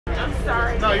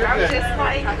sorry. No, you're I was good. just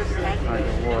like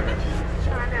Underwater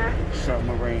trying to.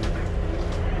 submarine.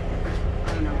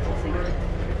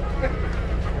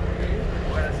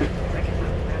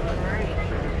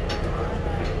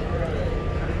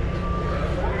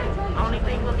 Only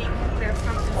thing will be there's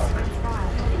something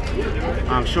SpongeBob.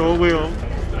 I'm sure will.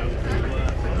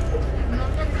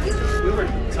 We were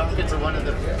talking to one of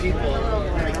the people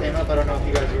when it came up. I don't know if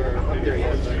you guys were up there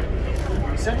yet,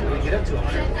 but we said we could get up to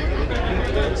 150 people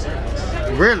to the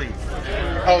surface. Really?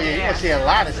 Oh yeah, you can see a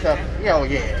lot of stuff. Oh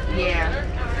yeah. Yeah.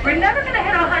 We're never going to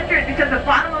hit 100 because the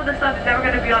bottom of the sub is never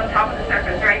going to be on top of the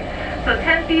surface, right? So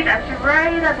 10 feet, that's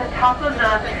right at the top of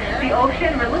the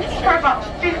ocean. We're looking for about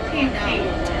 15 feet.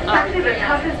 It's actually the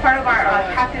toughest part of our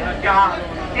captain's job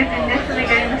is initially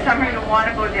getting the submarine to want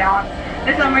to go down.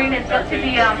 The submarine is built to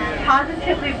be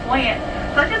positively buoyant.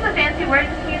 So it's just a fancy word.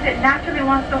 It just means it naturally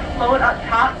wants to float up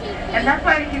top. And that's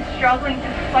why he's struggling to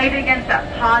fight against that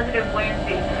positive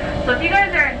buoyancy. So if you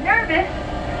guys are nervous,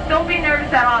 don't be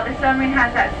nervous at all. The submarine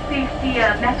has that safety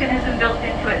mechanism built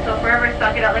into it. So if we're ever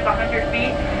stuck at like 100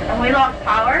 feet and we lost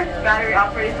power, battery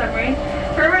operated submarine,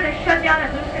 if we're ever to shut down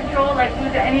and lose control, like due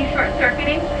to any short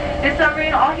circuiting, this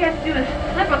submarine, all he has to do is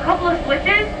flip a couple of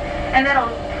switches and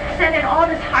that'll send in all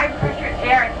this high pressure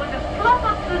air and we'll just flop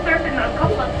up to the surface in a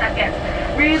couple of seconds.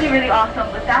 Really, really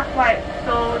awesome. But that's why it's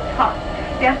so tough.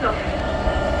 You have to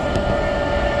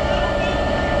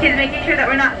He's making sure that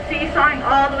we're not seesawing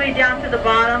all the way down to the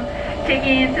bottom,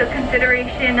 taking into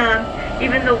consideration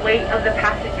even the weight of the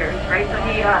passengers, right? So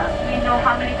we know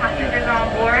how many passengers are on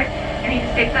board, and he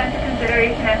just takes that into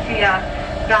consideration as he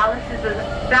ballasts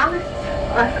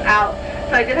us out.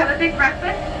 So I did have a big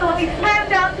breakfast, so when we slammed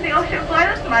down to the ocean floor,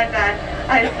 that's my bad.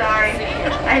 I'm sorry.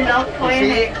 I love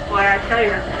toiling the boy, I tell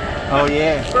you. Oh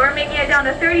yeah. But we're making it down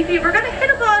to 30 feet. We're going to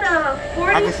hit about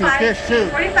 45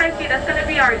 feet. That's going to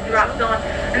be our drop zone.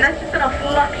 And that's just going to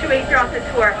fluctuate throughout the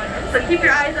tour. So keep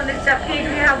your eyes on this step page.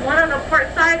 We have one on the port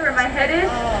side where my head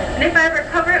is. And if I ever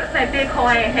cover it with my big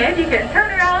Hawaiian head, you can turn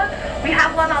around. We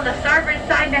have one on the starboard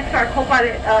side next to our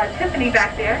co-pilot Tiffany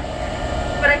back there.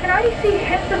 But I can already see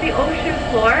hints of the ocean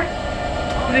floor.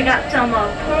 We got some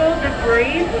coral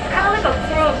debris. It's kind of like a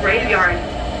coral graveyard.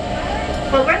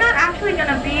 But we're not actually going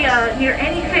to be near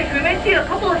any fish. We may see a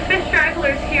couple of fish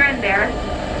stragglers here and there.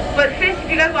 But fish,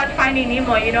 if you guys watch Finding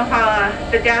Nemo, you know how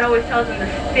the dad always tells them to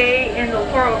stay in the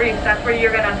coral reefs. That's where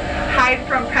you're going to hide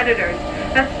from predators.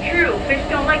 That's true. Fish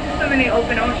don't like to swim in the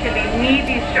open ocean. They need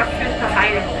these structures to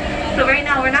hide in. So right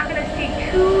now, we're not going to see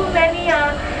too many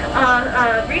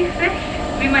reef fish.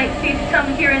 We might see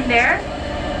some here and there.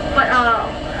 But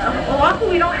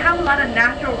Oahu, we don't have a lot of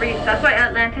natural reefs. That's why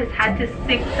Atlantis had to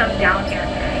sink some down here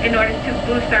in order to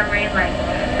boost our marine life.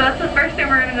 So that's the first thing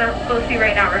we're going to go see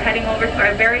right now. We're heading over to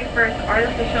our very first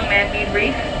artificial man-made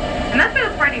reef. And that's where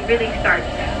the party really starts.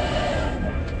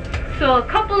 So a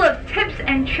couple of tips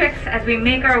and tricks as we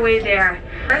make our way there.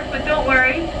 First, but don't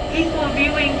worry, equal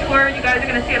viewing tour. You guys are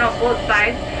going to see it on both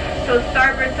sides. So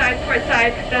starboard side, port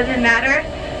side, doesn't matter.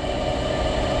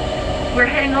 We're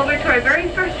heading over to our very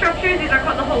first structure. These are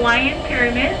called the Hawaiian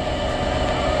Pyramids.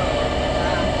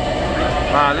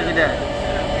 Wow, look at that.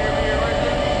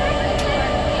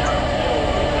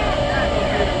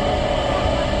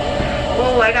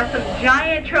 Whoa, I got some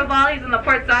giant trevallies on the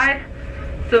port side.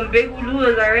 Some big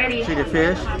uluas already. See the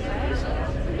fish?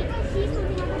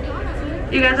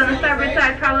 You guys on the starboard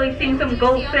side probably seeing some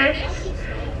goldfish,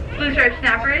 blue stripe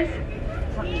snappers.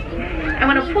 I'm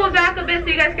going to pull back a bit so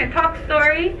you guys can talk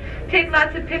story, take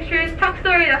lots of pictures. Talk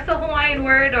story, that's the Hawaiian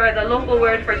word or the local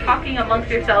word for talking amongst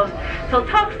yourselves. So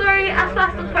talk story, ask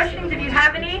lots of questions if you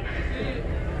have any.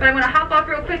 But I'm going to hop off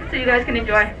real quick so you guys can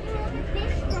enjoy.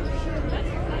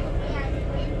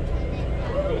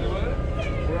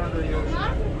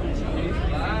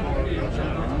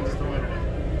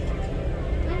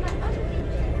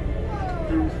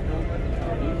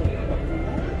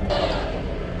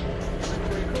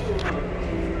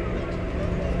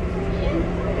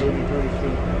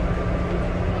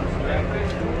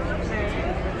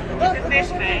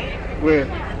 Where?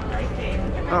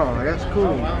 Oh, that's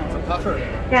cool.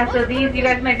 Yeah, so these, you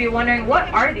guys might be wondering, what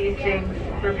are these things?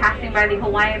 We're passing by the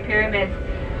Hawaiian Pyramids.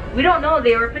 We don't know.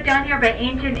 They were put down here by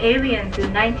ancient aliens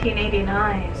in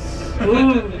 1989.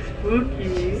 Ooh,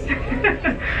 spooky.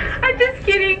 I'm just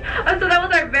kidding. So that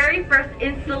was our very first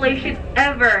installation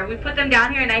ever. We put them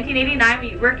down here in 1989.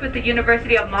 We worked with the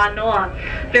University of Manoa,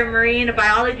 their marine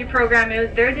biology program. It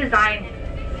was their design.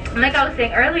 And like I was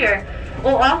saying earlier,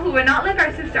 Oahu, we're not like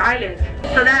our sister islands.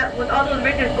 So that with all those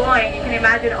ridges going, you can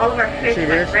imagine all of our fish See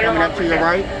this right coming along up to with your it.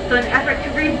 right? So in an effort to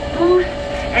reboost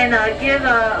and give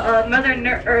Mother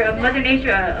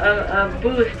Nature a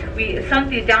boost. We sunk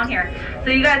these down here.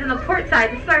 So you guys on the port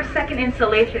side, this is our second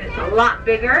installation. It's a lot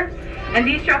bigger, and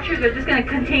these structures are just going to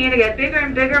continue to get bigger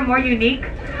and bigger, more unique.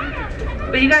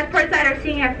 But you guys port side are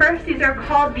seeing at first, these are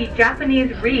called the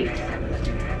Japanese reefs.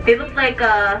 They look like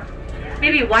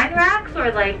maybe wine racks,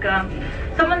 or like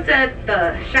someone said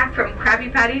the shack from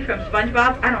Krabby Patty from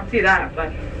SpongeBob. I don't see that,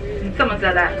 but someone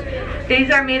said that. These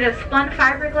are made of spun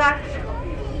fiberglass.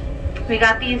 We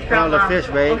got these from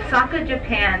Osaka,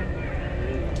 Japan.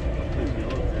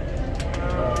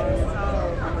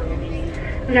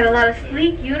 We got a lot of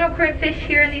sleek unicorn fish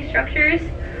here in these structures.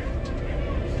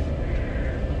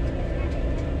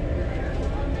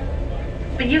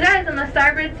 But you guys on the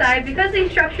starboard side, because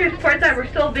these structures port side were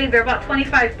so big, they're about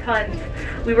 25 tons.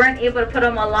 We weren't able to put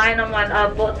them, align them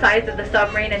on both sides of the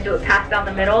submarine and do it pass down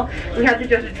the middle. We had to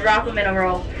just drop them in a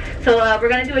row. So we're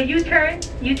going to do a U-turn.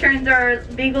 U-turns are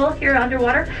legal here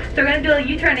underwater. So we're going to do a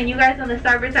U-turn, and you guys on the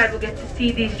starboard side will get to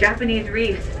see these Japanese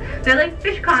reefs. They're like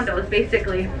fish condos,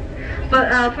 basically.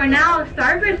 But for now,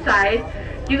 starboard side,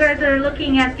 you guys are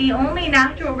looking at the only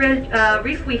natural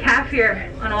reef we have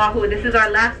here on Oahu. This is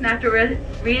our last natural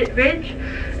ridge.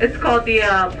 It's called the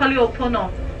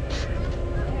Paliopono.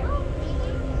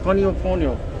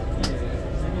 Paliopono.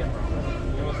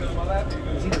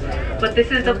 But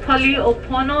this is the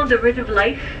Paliopono, the ridge of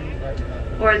life,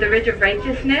 or the ridge of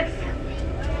righteousness.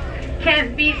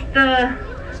 Can't beat the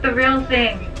real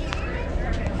thing.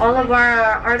 All of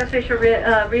our artificial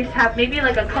reefs have maybe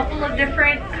like a couple of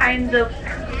different kinds of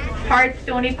hard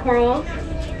stony corals,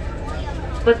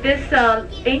 but this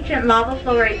ancient lava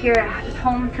flow right here is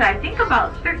home to, I think,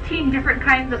 about 13 different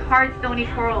kinds of hard stony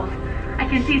corals. I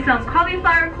can see some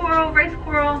cauliflower coral, rice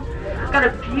coral. Got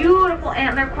a beautiful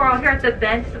antler coral here at the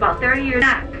bench. It's about 30 years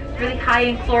back. It's really high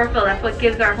in chlorophyll. That's what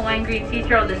gives our Hawaiian green sea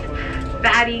turtle this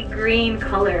fatty green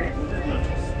color.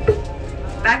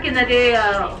 Back in the day,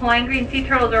 Hawaiian green sea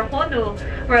turtles, or honu,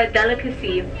 were a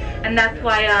delicacy, and that's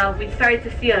why we started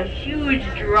to see a huge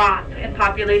drop in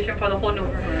population for the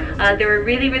honu. They were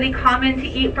really, really common to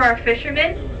eat for our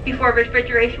fishermen. Before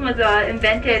refrigeration was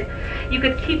invented, you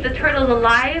could keep the turtles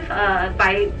alive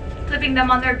by flipping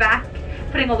them on their back,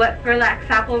 putting a wet burlap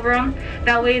sack over them.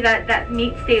 That way that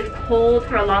meat stays cold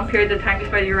for a long period of time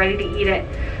before you're ready to eat it.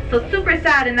 So it's super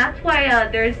sad, and that's why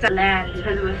there's land,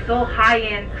 because it was so high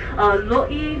in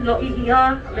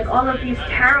lo'iia, like all of these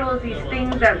taros, these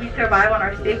things that we survive on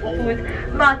our staple foods,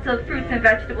 lots of fruits and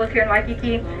vegetables here in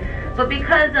Waikiki. But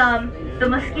because the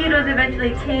mosquitoes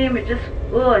eventually came, it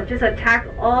just attacked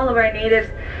all of our natives,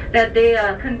 that they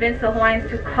convinced the Hawaiians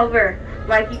to cover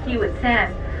Waikiki with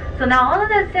sand. So now all of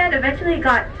that sand eventually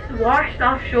got washed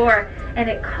offshore, and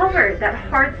it covered that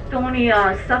hard stony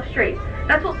substrate.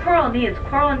 That's what coral needs.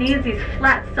 Coral needs these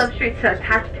flat substrates to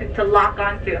attach to lock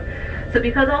onto. So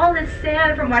because all this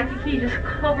sand from Waikiki just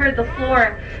covered the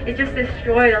floor, it just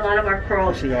destroyed a lot of our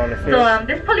corals. So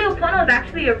this Paliopono is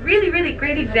actually a really, really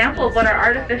great example of what our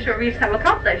artificial reefs have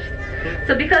accomplished.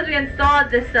 So because we installed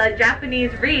this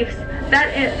Japanese reefs,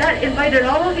 that invited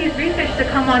all of these reef fish to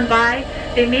come on by.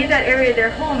 They made that area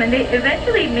their home, and they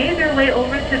eventually made their way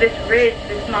over to this ridge,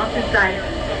 this mountainside.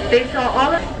 They saw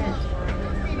all of...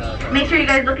 Make sure you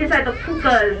guys look inside the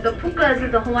pukas. The pukas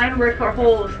is the Hawaiian word for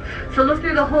holes. So look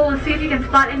through the holes, see if you can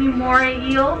spot any moray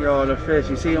eel. Yo, the fish,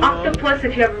 you see them? Octopus,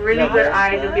 if you have really good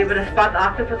eyes, you'll be able to spot the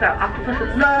octopus. Our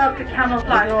octopuses love to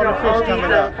camouflage through all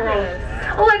these corals.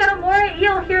 Oh, I got a moray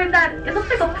eel here in that. It looks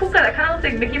like a puka that kind of looks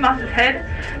like Mickey Mouse's head.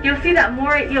 You'll see that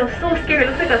moray eel, so scary. It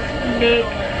looks like a snake.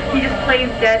 He just plays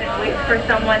dead and waits for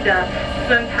someone to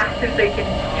swim past him so he can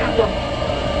chop him.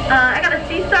 I got a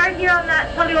sea star here on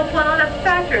that Paliopono. That's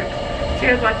Patrick.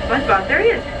 Here's watch SpongeBob. There he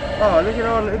is. Oh, look at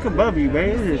all, it's above you,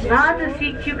 man. Lots of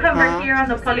sea cucumbers here on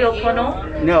the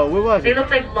Paliopono. No, where was it? They look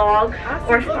like logs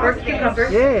or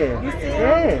cucumbers. Yeah,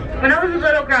 yeah. When I was a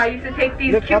little girl, I used to take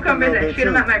these cucumbers and shoot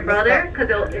them at my brother, because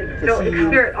they'll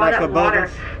exert all that water.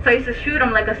 So I used to shoot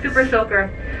them like a super soaker.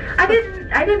 I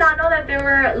did not know that they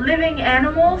were living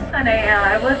animals, and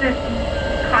I wasn't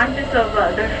conscious of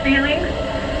their feelings.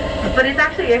 But it's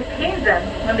actually, it pains them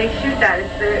when they shoot that.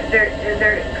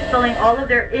 They're expelling all of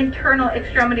their internal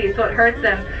extremities, so it hurts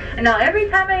them. And now every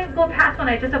time I go past one,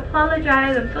 I just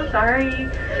apologize. I'm so sorry.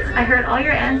 I hurt all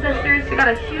your ancestors. We got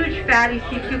a huge fatty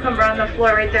sea cucumber on the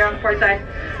floor right there on the port side.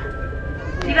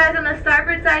 You guys on the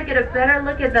starboard side get a better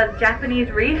look at the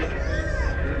Japanese reefs.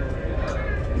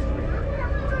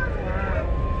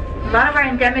 A lot of our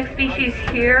endemic species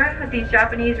here at these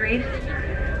Japanese reefs.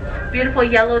 Beautiful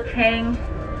yellow tang.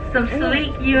 Some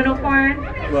sleek unicorn.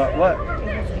 What?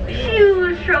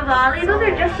 Huge trevally, those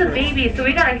are just the babies. So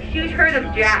we got a huge herd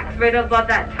of jacks right above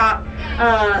that top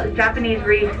Japanese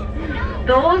reef.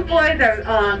 Those boys are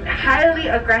highly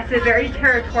aggressive, very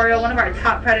territorial, one of our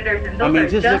top predators, and those are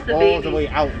just just the all babies. the way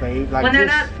out, babe. Like when they're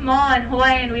not small in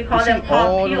Hawaiian, we call them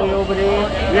all the way pop over there.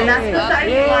 and that's the size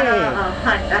you want to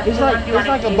hunt. That's it's the like, ones you want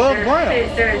to keep. above ground.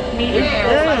 They're medium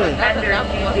tender.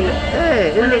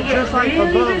 It looks just like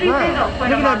above ground.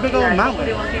 Look at that big old mountain.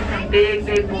 They will see some big,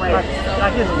 big boys.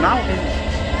 Like this mountain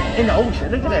in the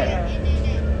ocean. Look at that.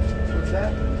 What's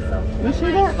that? You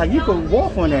see that? Like you could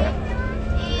walk on that.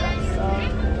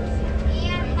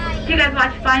 You guys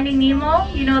watch Finding Nemo?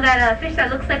 You know that fish that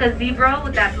looks like a zebra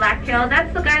with that black tail?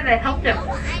 That's the guy that helped him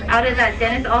out of that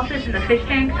dentist office in the fish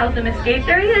tank, helped him escape.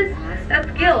 There he is. That's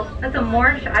Gil. That's a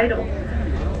Moorish idol.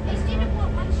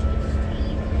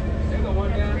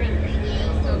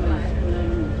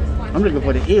 I'm looking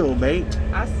for the eel, babe.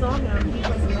 I saw him. He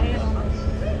was laying on.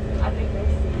 I think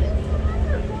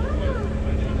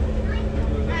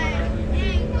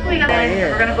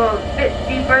We're gonna go a bit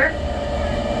deeper.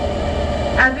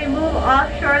 As we move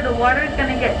offshore, the water is going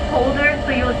to get colder,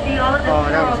 so you'll see all of this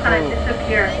coral kind of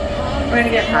disappear. We're going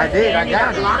to get more sand. I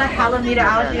got a lot of halamita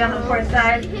algae on the port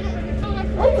side.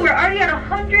 Oh, we're already at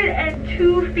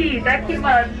 102 feet. That came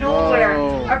out of nowhere.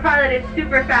 Whoa. Our pilot is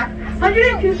super fast.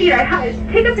 102 feet.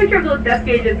 Take a picture of those depth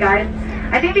gauges, guys.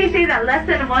 I think they say that less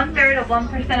than 1/3 of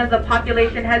 1% of the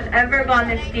population has ever gone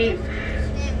this deep.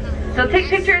 So take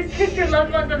pictures, kiss your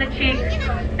loved ones on the cheek.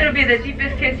 It'll be the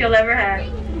deepest kiss you'll ever have.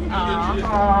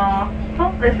 Aww,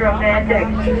 hopeless romantic.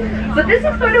 But this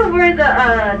is sort of where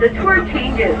the tour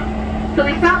changes. So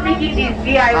we stopped making these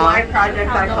DIY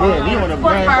projects like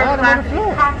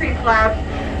concrete slabs.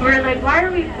 We're like, why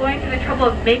are we going through the trouble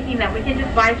of making them? We can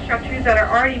just buy structures that are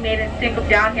already made and sink them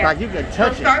down here. Like you can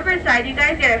touch so starboard side, you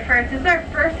guys get it first. This is our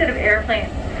first set of airplane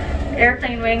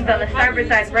wings on the starboard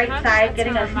side, right side,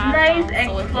 getting us nice and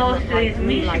close to these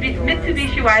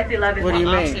Mitsubishi YC-11s. What do you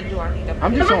mean?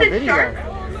 I'm just on video.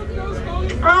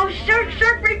 Oh,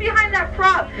 shark right behind that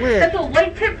prop. Where? That's a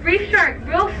white-tipped reef shark.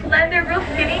 Real slender, real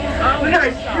skinny. We got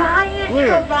a giant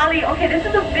trevally. Okay, this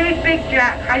is a big, big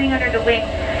jack hiding under the wing.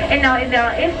 And now,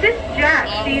 if this jack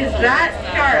sees that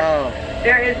shark,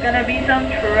 there is going to be some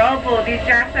trouble. These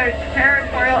jacks are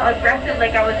territorial, aggressive,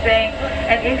 like I was saying.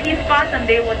 And if he spots them,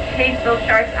 they will chase those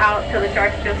sharks out till the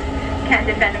sharks just can't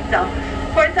defend themselves.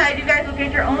 Port side, you guys will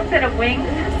get your own set of wings.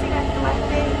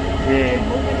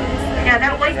 Yeah,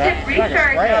 that white-tipped reef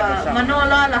shark,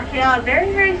 Manola Lakia,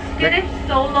 very, very skittish,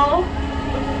 solo.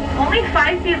 Only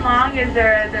 5 feet long is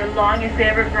their longest they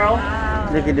ever grow.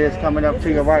 Look at this coming up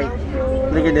to your right.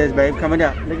 Look at this, babe, coming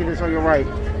up. Look at this on your right.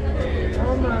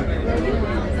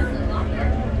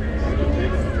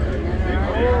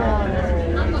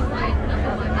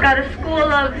 Got a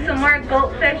school of some more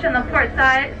goldfish on the port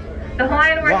side. The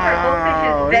Hawaiian word for goldfish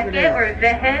is veke or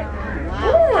vehe.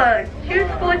 Ooh, a huge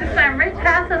school just swam right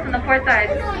past us on the port side.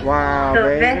 Wow, so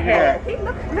vehe.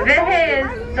 Vehe is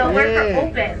the word for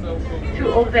open. To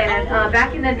open. And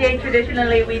back in the day,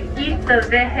 traditionally, we'd eat the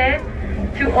vehe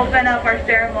to open up our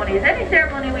ceremonies. Any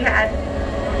ceremony we had,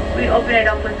 we open it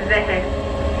up with the vehe.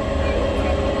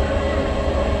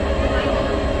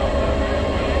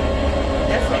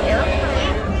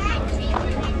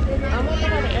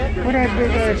 Where that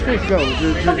big ass fish go?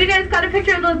 Hope you guys got a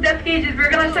picture of those depth gauges.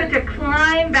 We're going to start to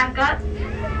climb back up.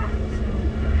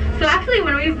 So actually,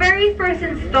 when we very first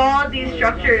installed these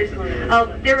structures,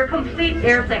 they were complete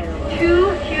airplanes. 2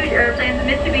 huge airplanes,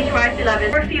 Mitsubishi YC-11,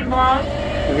 4 feet long,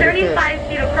 35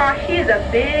 feet across. She is a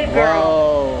big girl.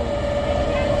 Whoa.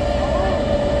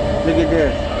 Look at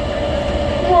this.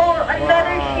 Whoa,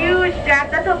 another huge jack.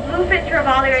 That's a bluefin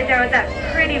trevally right there with that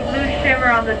pretty blue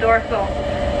shimmer on the dorsal.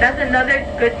 That's another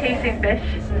good tasting fish.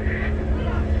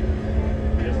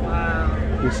 Wow.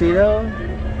 You see those?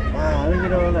 Wow, look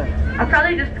at all that. I'll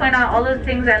probably just point out all those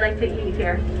things I like to eat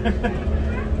here.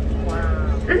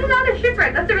 Wow. This is not a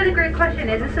shipwreck. That's a really great question.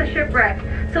 Is this a shipwreck?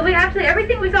 So we actually,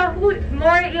 everything we saw, more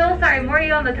eel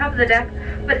on the top of the deck.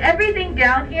 But everything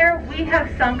down here, we have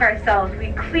sunk ourselves.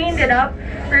 We cleaned it up,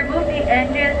 removed the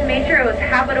engines, made sure it was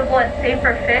habitable and safe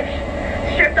for fish,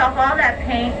 stripped off all that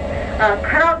paint,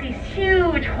 cut out these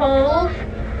huge holes,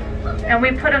 and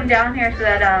we put them down here so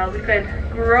that we could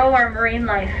grow our marine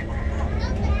life.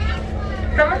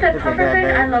 Someone said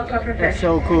pufferfish. I love pufferfish. That's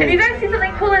so cool. If you guys see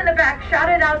something cool in the back, shout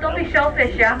it out. Don't be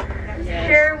shellfish, yeah?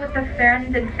 Share with the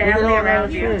friends and family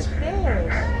around you.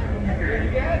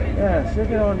 Yes, look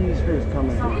at all these fish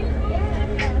coming.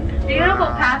 Beautiful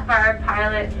pass by our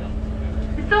pilot.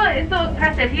 It's so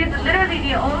impressive. He is literally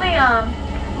the only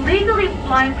legally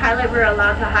blind pilot we're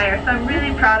allowed to hire, so I'm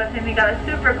really proud of him. He got us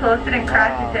super close, didn't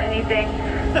crash into anything.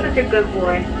 Such a good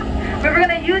boy. But we're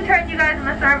gonna U-turn, you guys. On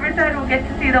the starboard side, we'll get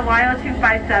to see the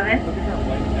YO257.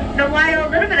 The YO, a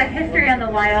little bit of history on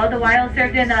the YO. The YO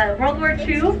served in World War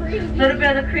II, a little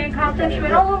bit of the Korean conflict. She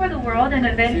went all over the world, and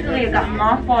eventually it got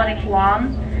mothballed in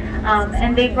Guam.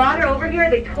 And they brought her over here.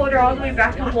 They towed her all the way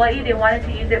back to Hawaii. They wanted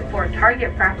to use it for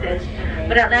target practice.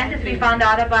 But Atlantis, we found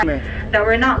out about that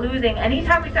we're not losing.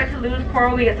 Anytime we start to lose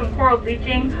coral, we get some coral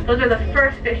bleaching. Those are the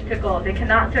first fish to go. They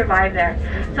cannot survive there.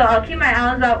 So I'll keep my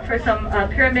eyes out for some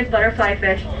pyramid butterfly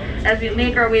fish as we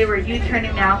make our way. We're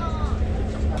U-turning now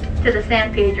to the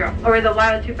San Pedro, or the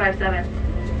YO257.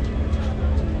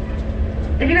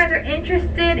 If you guys are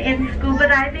interested in scuba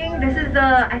diving, this is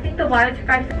I think the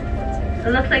YO257.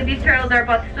 It looks like these turtles are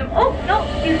about to swim. Oh, no,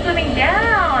 he's swimming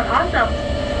down. Awesome.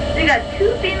 So you got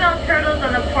 2 female turtles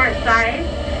on the port side.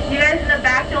 You guys in the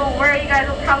back, don't worry. You guys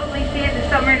will probably see it. The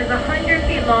submarine is 100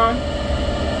 feet long.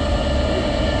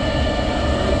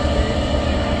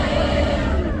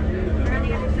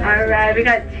 Alright, we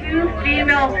got 2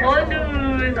 female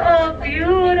honus. Oh,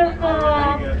 beautiful.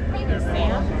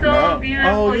 So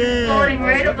beautiful. Just floating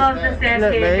right above the San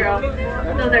Pedro.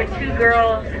 Those are 2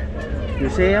 girls. You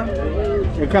see them?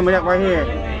 They're coming up right here.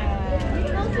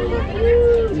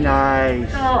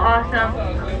 Nice. So awesome.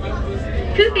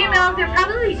 2 females, they're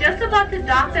probably just about to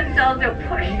dock themselves. They'll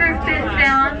push their fins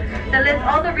down. That lets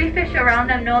all the reef fish around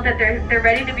them know that they're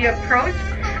ready to be approached.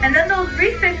 And then those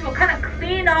reef fish will kind of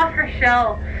clean off her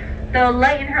shell. They'll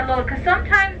lighten her load, because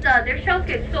sometimes their shells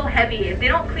get so heavy. If they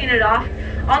don't clean it off,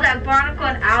 all that barnacle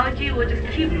and algae will just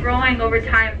keep growing over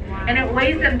time, and it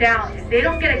weighs them down. If they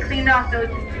don't get it cleaned off, they'll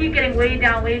just keep getting weighed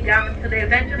down until they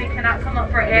eventually cannot come up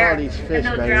for air, these fish,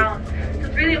 and they'll drown. So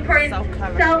it's really important.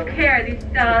 Self-care. These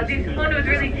honus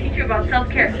really teach you about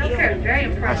self-care. Self-care is very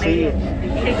important. I see it.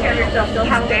 Take care of yourself. They'll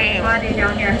have a body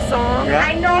down here.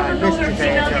 I know that those are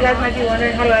females. You guys might be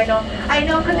wondering, how do I know? I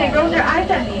know because they roll their eyes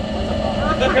at me.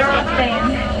 They're all saying.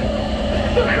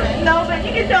 No, but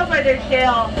you can tell by their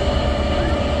tail.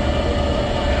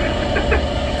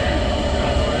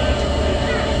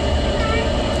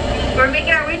 We're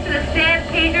making our way to the San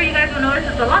Pedro. You guys will notice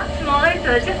it's a lot smaller,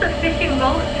 so it's just a fishing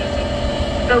boat.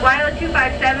 The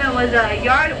YO257 was a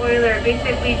yard oiler,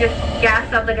 basically just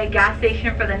gassed up like a gas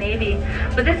station for the Navy.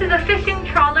 But this is a fishing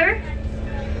trawler.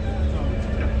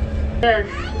 Yes.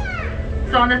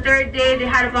 So on the 3rd day, they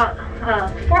had about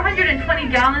 420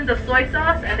 gallons of soy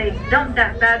sauce, and they dumped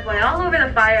that bad boy all over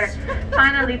the fire.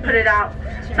 Finally put it out.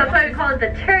 So that's why we call it the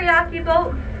teriyaki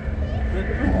boat.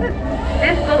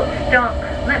 This boat stunk,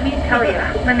 let me tell you.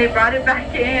 When they brought it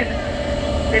back in,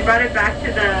 they brought it back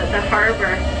to the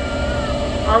harbor.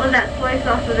 All of that soy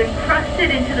sauce was encrusted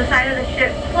into the side of the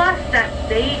ship, plus that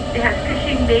bait. They had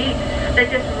fishing bait that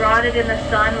just rotted in the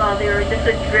sun while they were just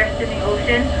adrift in the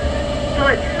ocean. So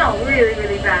it smelled really,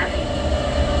 really bad.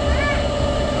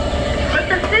 But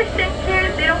the fish didn't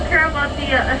care. They don't care about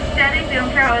the aesthetic. They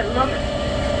don't care how it looks.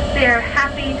 They are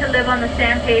happy to live on the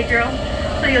San Pedro.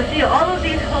 So you'll see all of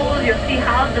these holes. You'll see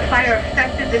how the fire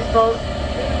affected this boat.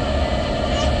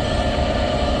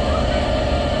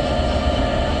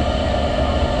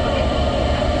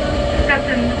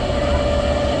 Captain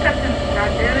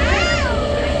Roger.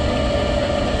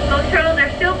 Those turtles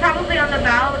are still probably on the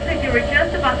bow. Looks like they were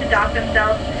just about to dock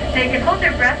themselves. They can hold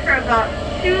their breath for about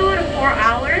 2 to 4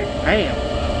 hours. Damn.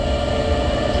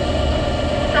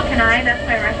 So can I. That's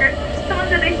my record. Someone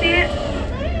said they see it.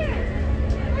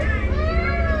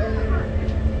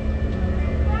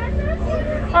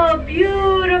 Oh,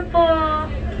 beautiful.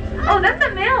 Oh, that's a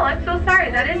male. I'm so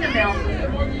sorry. That is a male.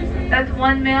 That's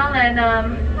one male, and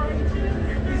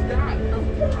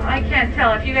I can't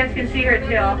tell if you guys can see her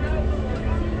tail.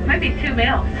 Might be 2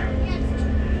 males.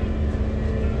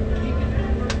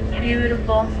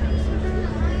 Beautiful.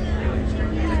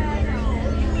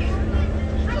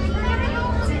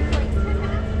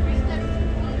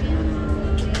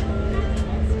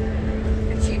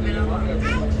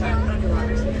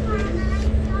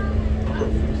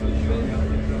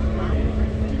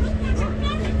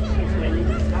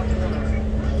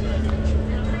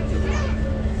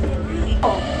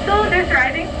 So they're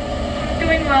thriving,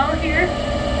 doing well here.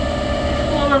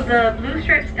 School of the blue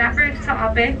striped snappers to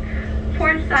Ape.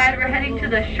 Port side, we're heading to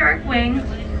the shark wing.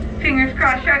 Fingers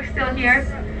crossed, shark's still here.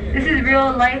 This is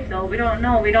real life though. We don't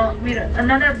know. We don't.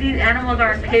 None of these animals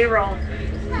are on payroll,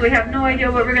 so we have no idea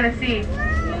what we're gonna see.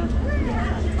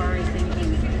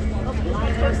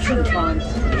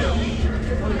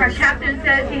 Our captain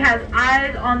says he has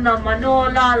eyes on the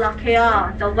Manola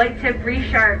Lakea, the white-tipped reef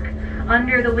shark,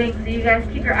 under the wing, so you guys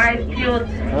keep your eyes peeled.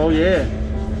 Oh yeah.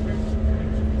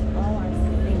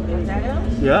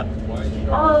 Yeah.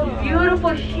 Oh,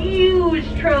 beautiful, huge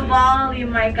trevally.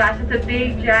 My gosh, it's a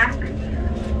big jack.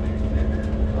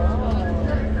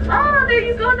 Oh, there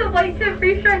you go. The white-tip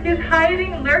reef shark is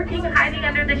hiding, lurking, hiding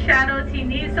under the shadows. He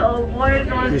needs to avoid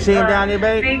those You see him down there,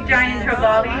 babe? big giant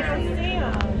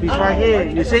trevallies. He's right here.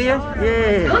 You see him?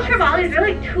 Yeah. Those trevallies, they're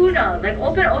like tuna, like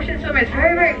open ocean swimmers,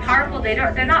 very, very powerful.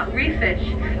 They're not reef fish.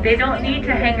 They don't need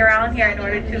to hang around here in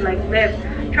order to like live,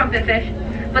 trumpet fish.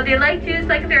 But they like to use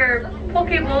like their poke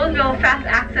bowls, real fast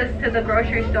access to the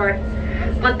grocery store.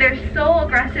 But they're so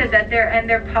aggressive that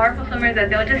they're powerful swimmers that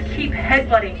they'll just keep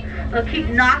headbutting. They'll keep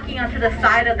knocking onto the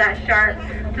side of that shark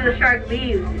till the shark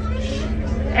leaves.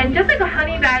 And just like a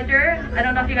honey badger, I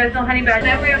don't know if you guys know honey badger,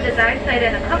 memory of the dive site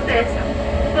and a compass,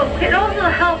 but it also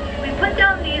helps. We put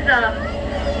down these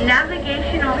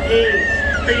navigational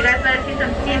aids. So you guys might have seen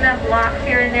some cement blocks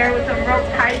here and there with some rope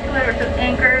tied to it or some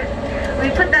anchors. We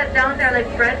put that down there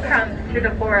like breadcrumbs through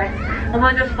the forest, and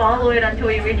we'll just follow it until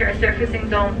we reach our surfacing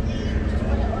zone.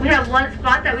 We have one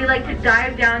spot that we like to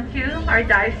dive down to, our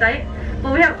dive site,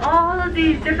 but we have all of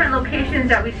these different locations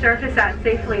that we surface at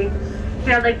safely.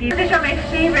 We have like these fish are my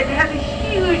favorite. They have these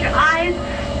huge eyes,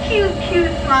 cute,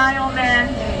 cute smile,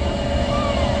 man.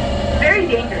 Very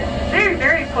dangerous, very,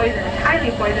 very poisonous,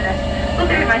 highly poisonous. Those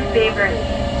are my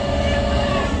favorites.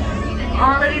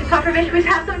 All of these pufferfish, we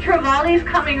have some trevallies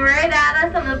coming right at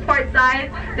us on the port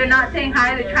side. They're not saying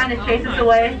hi, they're trying to chase us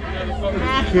away.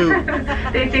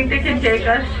 They think they can take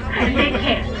us, and they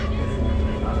can't.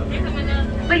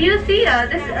 But you see,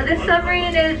 this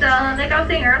submarine is, like I was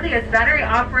saying earlier, it's battery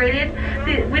operated.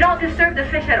 We don't disturb the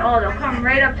fish at all. They'll come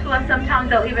right up to us. Sometimes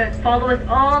they'll even follow us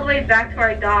all the way back to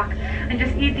our dock and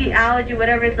just eat the algae,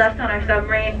 whatever is left on our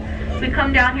submarine. We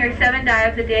come down here 7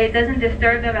 dives a day. It doesn't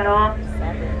disturb them at all.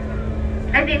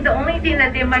 I think the only thing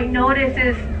that they might notice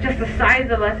is just the size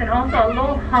of us and also a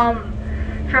little hum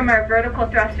from our vertical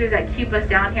thrusters that keep us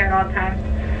down here at all times.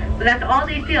 But that's all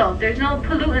they feel. There's no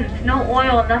pollutants, no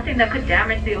oil, nothing that could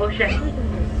damage the ocean.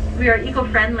 We are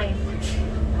eco-friendly.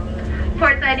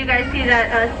 Port side, you guys see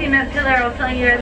that cement pillar I was telling you guys